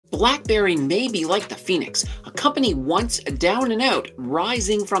Blackberry may be like the phoenix, a company once down and out,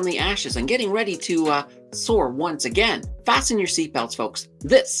 rising from the ashes and getting ready to soar once again. Fasten your seatbelts, folks.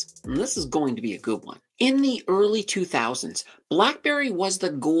 This is going to be a good one. In the early 2000s, Blackberry was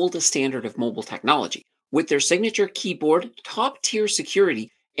the gold standard of mobile technology. With their signature keyboard, top-tier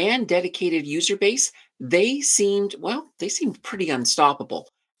security, and dedicated user base, they seemed pretty unstoppable.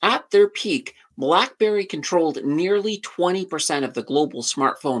 At their peak, BlackBerry controlled nearly 20% of the global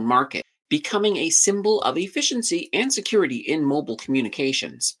smartphone market, becoming a symbol of efficiency and security in mobile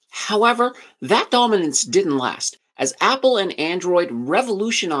communications. However, that dominance didn't last. As Apple and Android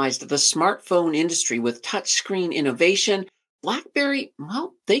revolutionized the smartphone industry with touchscreen innovation, BlackBerry,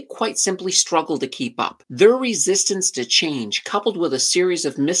 they quite simply struggled to keep up. Their resistance to change, coupled with a series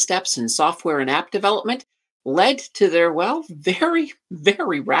of missteps in software and app development, led to their, very,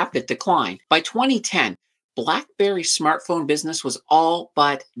 very rapid decline. By 2010, BlackBerry's smartphone business was all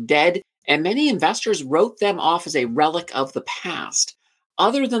but dead, and many investors wrote them off as a relic of the past.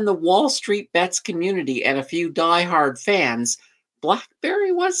 Other than the Wall Street bets community and a few die-hard fans,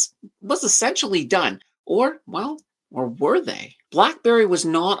 BlackBerry was essentially done. Or were they? BlackBerry was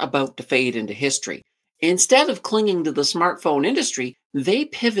not about to fade into history. Instead of clinging to the smartphone industry, they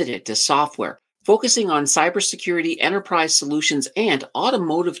pivoted to software, focusing on cybersecurity, enterprise solutions, and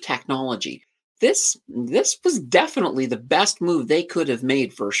automotive technology. This was definitely the best move they could have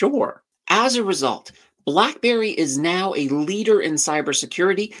made for sure. As a result, BlackBerry is now a leader in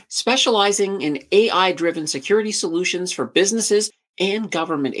cybersecurity, specializing in AI-driven security solutions for businesses and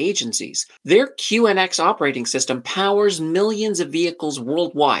government agencies. Their QNX operating system powers millions of vehicles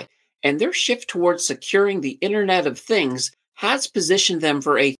worldwide, and their shift towards securing the Internet of Things has positioned them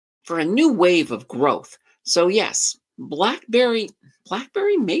for a new wave of growth. So yes, BlackBerry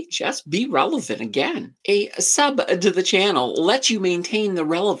may just be relevant again. A sub to the channel lets you maintain the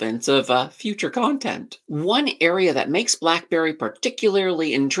relevance of future content. One area that makes BlackBerry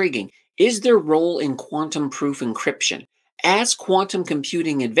particularly intriguing is their role in quantum-proof encryption. As quantum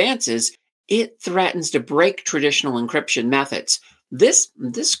computing advances, it threatens to break traditional encryption methods. This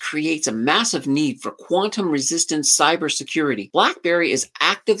creates a massive need for quantum-resistant cybersecurity. BlackBerry is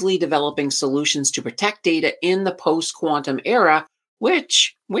actively developing solutions to protect data in the post-quantum era,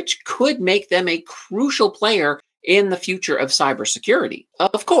 which could make them a crucial player in the future of cybersecurity.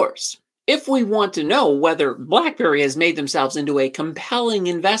 Of course, if we want to know whether BlackBerry has made themselves into a compelling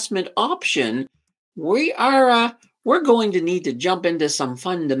investment option, we're going to need to jump into some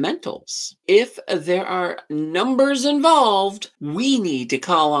fundamentals. If there are numbers involved, we need to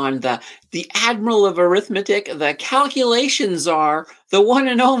call on the Admiral of Arithmetic, the calculation czar, the one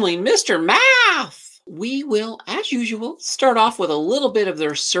and only Mr. Math. We will, as usual, start off with a little bit of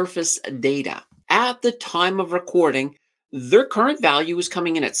their surface data. At the time of recording, their current value is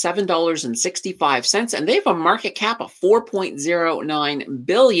coming in at $7.65, and they have a market cap of $4.09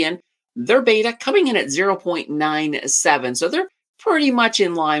 billion. Their beta coming in at 0.97, so they're pretty much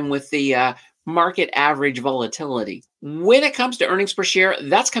in line with the market average volatility. When it comes to earnings per share,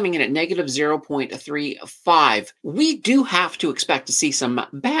 that's coming in at negative 0.35. We do have to expect to see some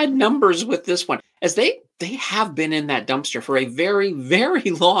bad numbers with this one, as they have been in that dumpster for a very,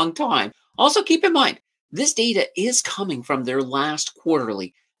 very long time. Also keep in mind, this data is coming from their last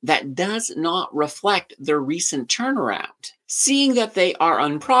quarterly. That does not reflect their recent turnaround. Seeing that they are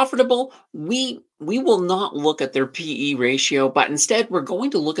unprofitable, we will not look at their PE ratio, but instead we're going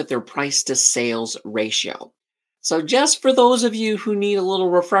to look at their price to sales ratio. So just for those of you who need a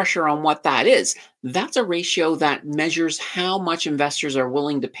little refresher on what that is, that's a ratio that measures how much investors are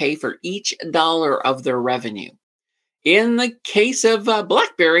willing to pay for each dollar of their revenue. In the case of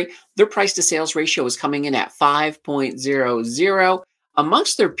BlackBerry, their price to sales ratio is coming in at 5.00.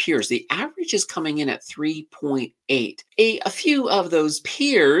 Amongst their peers, the average is coming in at 3.8. A few of those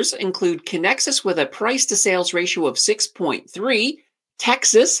peers include Conexus with a price-to-sales ratio of 6.3,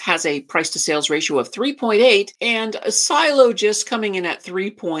 Texas has a price-to-sales ratio of 3.8, and Silogist coming in at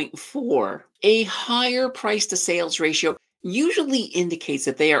 3.4. A higher price-to-sales ratio usually indicates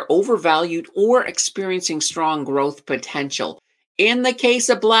that they are overvalued or experiencing strong growth potential. In the case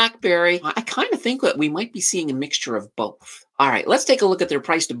of BlackBerry, I kind of think that we might be seeing a mixture of both. All right, let's take a look at their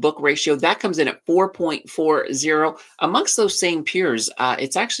price-to-book ratio. That comes in at 4.40. Amongst those same peers,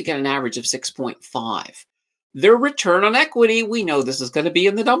 it's actually got an average of 6.5. Their return on equity, we know this is going to be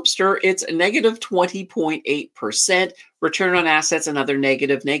in the dumpster. It's negative 20.8%. Return on assets, another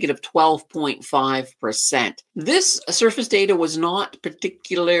negative 12.5%. This surface data was not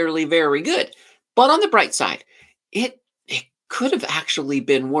particularly very good, but on the bright side, it could have actually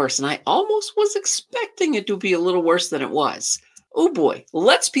been worse, and I almost was expecting it to be a little worse than it was. Oh boy,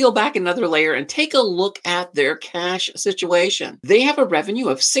 let's peel back another layer and take a look at their cash situation. They have a revenue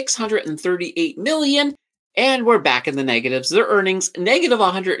of 638 million and we're back in the negatives. Their earnings negative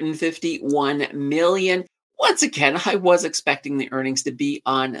 151 million. Once again, I was expecting the earnings to be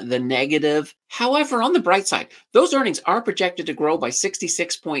on the negative. However, on the bright side, those earnings are projected to grow by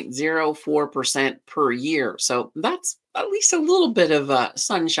 66.04% per year. So that's at least a little bit of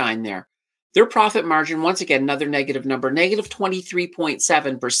sunshine there. Their profit margin, once again, another negative number, negative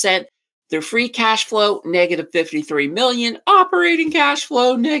 23.7%. Their free cash flow, negative 53 million. Operating cash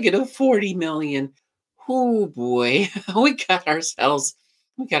flow, negative 40 million. Oh boy, we got ourselves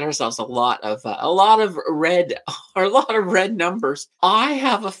a lot of red or a lot of red numbers. I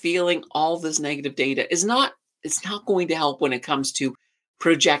have a feeling all this negative data is not it's not going to help when it comes to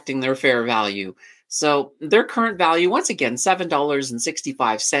projecting their fair value. So their current value, once again,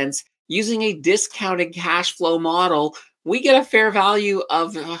 $7.65. Using a discounted cash flow model, we get a fair value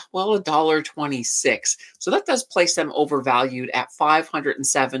of, $1.26. So that does place them overvalued at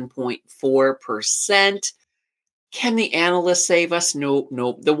 507.4%. Can the analysts save us? Nope,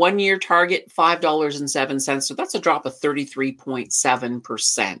 nope. The 1 year target, $5.07. So that's a drop of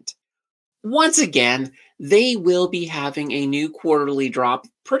 33.7%. Once again, they will be having a new quarterly drop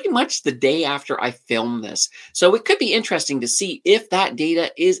pretty much the day after I film this. So it could be interesting to see if that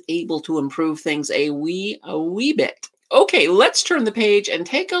data is able to improve things a wee bit. Okay, let's turn the page and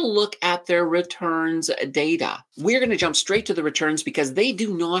take a look at their returns data. We're going to jump straight to the returns because they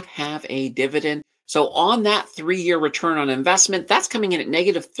do not have a dividend. So on that 3-year return on investment, that's coming in at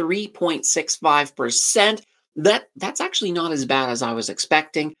negative 3.65%. That's actually not as bad as I was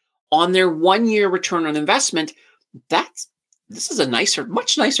expecting. On their 1-year return on investment, this is a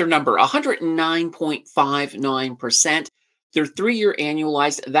much nicer number, 109.59%. Their 3-year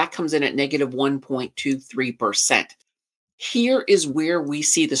annualized, that comes in at negative 1.23%. Here is where we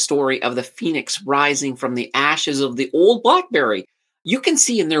see the story of the phoenix rising from the ashes of the old Blackberry. You can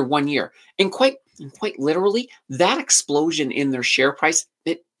see in their 1 year, and quite literally, that explosion in their share price,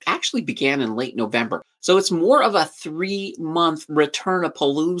 it actually began in late November. So it's more of a 3-month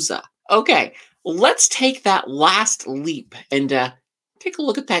return-a-palooza. Okay, let's take that last leap and take a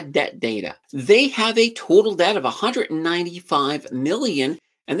look at that debt data. They have a total debt of 195 million,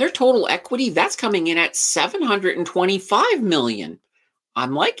 and their total equity, that's coming in at 725 million.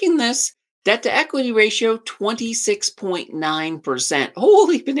 I'm liking this. Debt to equity ratio, 26.9%.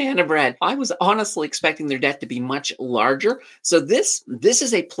 Holy banana bread. I was honestly expecting their debt to be much larger. So this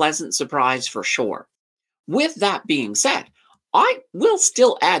is a pleasant surprise for sure. With that being said, I will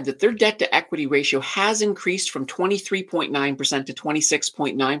still add that their debt to equity ratio has increased from 23.9% to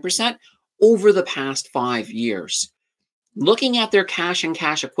 26.9% over the past 5 years. Looking at their cash and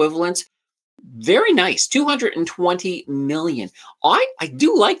cash equivalents, very nice, 220 million. I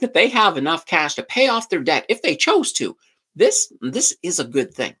do like that they have enough cash to pay off their debt if they chose to. This is a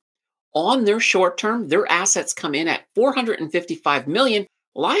good thing. On their short term, their assets come in at 455 million,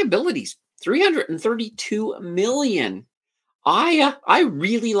 liabilities 332 million. I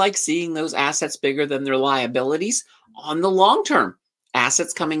really like seeing those assets bigger than their liabilities. On the long term,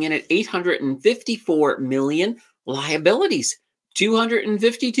 assets coming in at 854 million, liabilities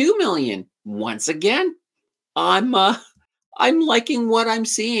 252 million. Once again, I'm liking what I'm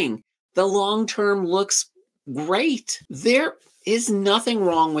seeing. The long term looks great. There is nothing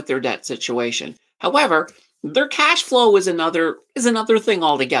wrong with their debt situation. However, their cash flow is another thing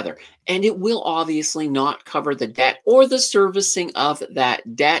altogether, and it will obviously not cover the debt or the servicing of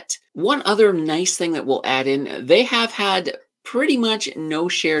that debt. One other nice thing that we'll add in, they have had pretty much no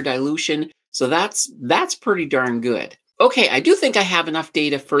share dilution, so that's pretty darn good. Okay, I do think I have enough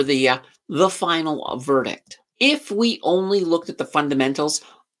data for the final verdict. If we only looked at the fundamentals,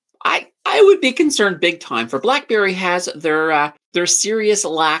 I would be concerned big time. For Blackberry has their serious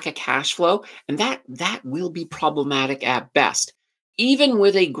lack of cash flow, and that will be problematic at best. Even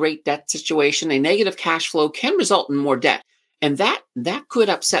with a great debt situation, a negative cash flow can result in more debt, and that could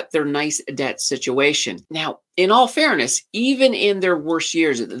upset their nice debt situation. Now, in all fairness, even in their worst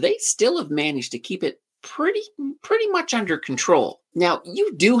years, they still have managed to keep it pretty much under control. Now,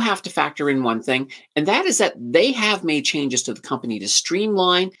 you do have to factor in one thing, and that is that they have made changes to the company to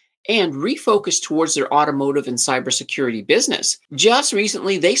streamline and refocus towards their automotive and cybersecurity business. Just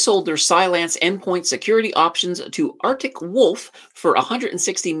recently, they sold their Cylance endpoint security options to Arctic Wolf for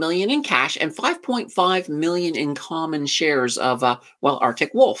 160 million in cash and 5.5 million in common shares of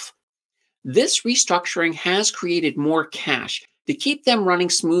Arctic Wolf. This restructuring has created more cash to keep them running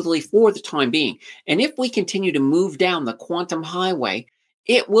smoothly for the time being. And if we continue to move down the quantum highway,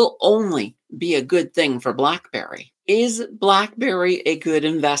 it will only be a good thing for Blackberry. Is Blackberry a good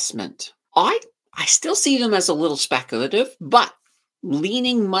investment? I still see them as a little speculative, but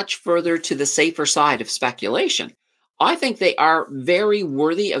leaning much further to the safer side of speculation. I think they are very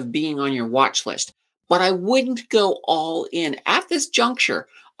worthy of being on your watch list, but I wouldn't go all in at this juncture.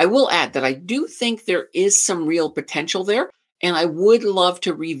 I will add that I do think there is some real potential there, and I would love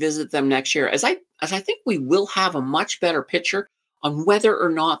to revisit them next year as I think we will have a much better picture on whether or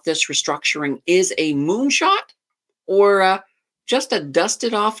not this restructuring is a moonshot or just a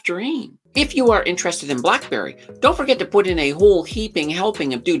dusted off dream. If you are interested in BlackBerry, don't forget to put in a whole heaping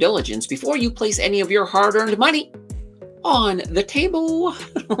helping of due diligence before you place any of your hard-earned money on the table.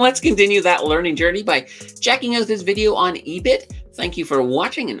 Let's continue that learning journey by checking out this video on eBit. Thank you for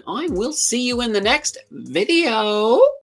watching, and I will see you in the next video.